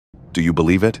Do you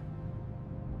believe it?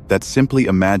 That's simply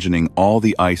imagining all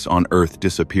the ice on Earth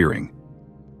disappearing.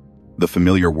 The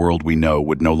familiar world we know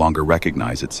would no longer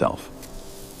recognize itself.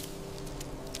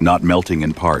 Not melting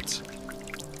in parts,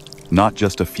 not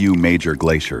just a few major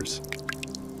glaciers,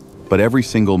 but every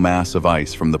single mass of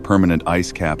ice, from the permanent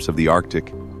ice caps of the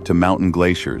Arctic to mountain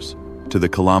glaciers to the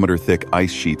kilometer-thick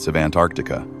ice sheets of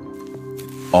Antarctica.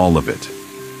 All of it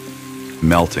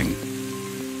melting.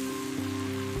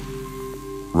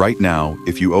 Right now,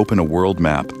 if you open a world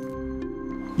map,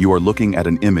 you are looking at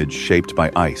an image shaped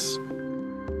by ice,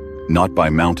 not by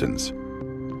mountains,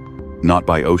 not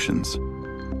by oceans,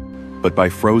 but by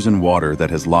frozen water that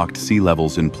has locked sea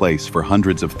levels in place for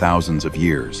hundreds of thousands of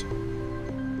years.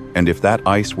 And if that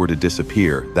ice were to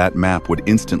disappear, that map would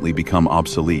instantly become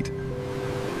obsolete.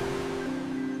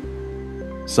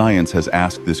 Science has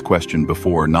asked this question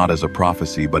before, not as a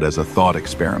prophecy, but as a thought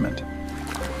experiment.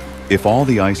 If all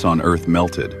the ice on Earth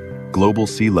melted, global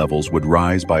sea levels would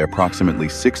rise by approximately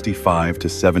 65 to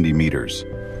 70 meters.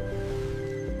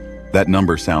 That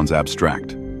number sounds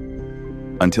abstract,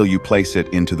 until you place it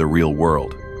into the real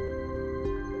world.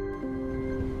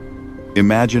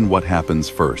 Imagine what happens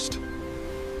first.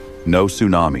 No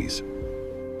tsunamis.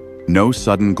 No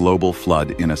sudden global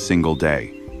flood in a single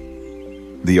day.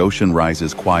 The ocean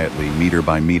rises quietly, meter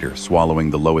by meter, swallowing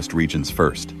the lowest regions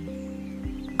first.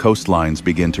 Coastlines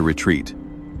begin to retreat.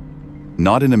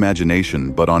 Not in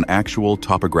imagination, but on actual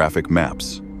topographic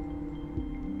maps.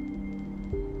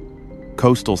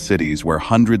 Coastal cities where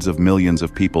hundreds of millions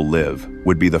of people live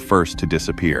would be the first to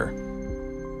disappear.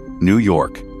 New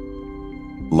York,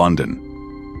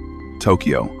 London,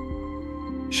 Tokyo,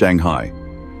 Shanghai,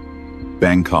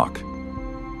 Bangkok.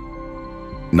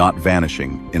 Not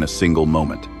vanishing in a single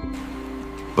moment,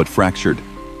 but fractured,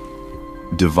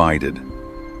 divided,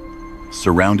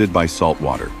 surrounded by salt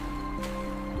water.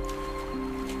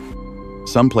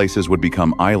 Some places would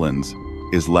become islands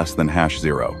is less than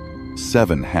 #0.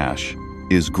 7 hash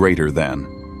is greater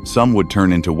than. Some would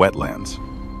turn into wetlands.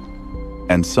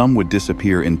 And some would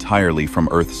disappear entirely from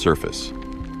Earth's surface.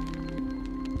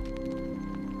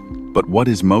 But what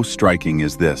is most striking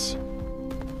is this.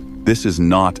 This is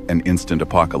not an instant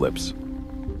apocalypse.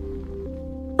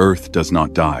 Earth does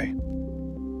not die.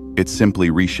 It simply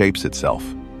reshapes itself.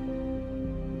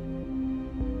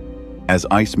 As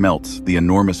ice melts, the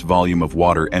enormous volume of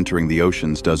water entering the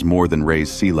oceans does more than raise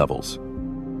sea levels.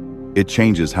 It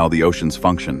changes how the oceans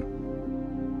function.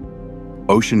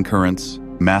 Ocean currents,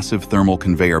 massive thermal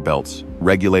conveyor belts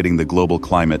regulating the global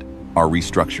climate, are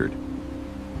restructured.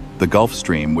 The Gulf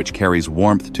Stream, which carries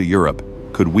warmth to Europe,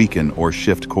 could weaken or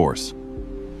shift course.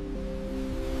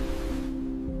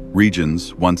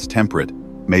 Regions, once temperate,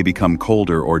 may become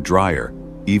colder or drier,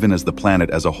 even as the planet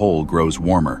as a whole grows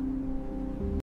warmer.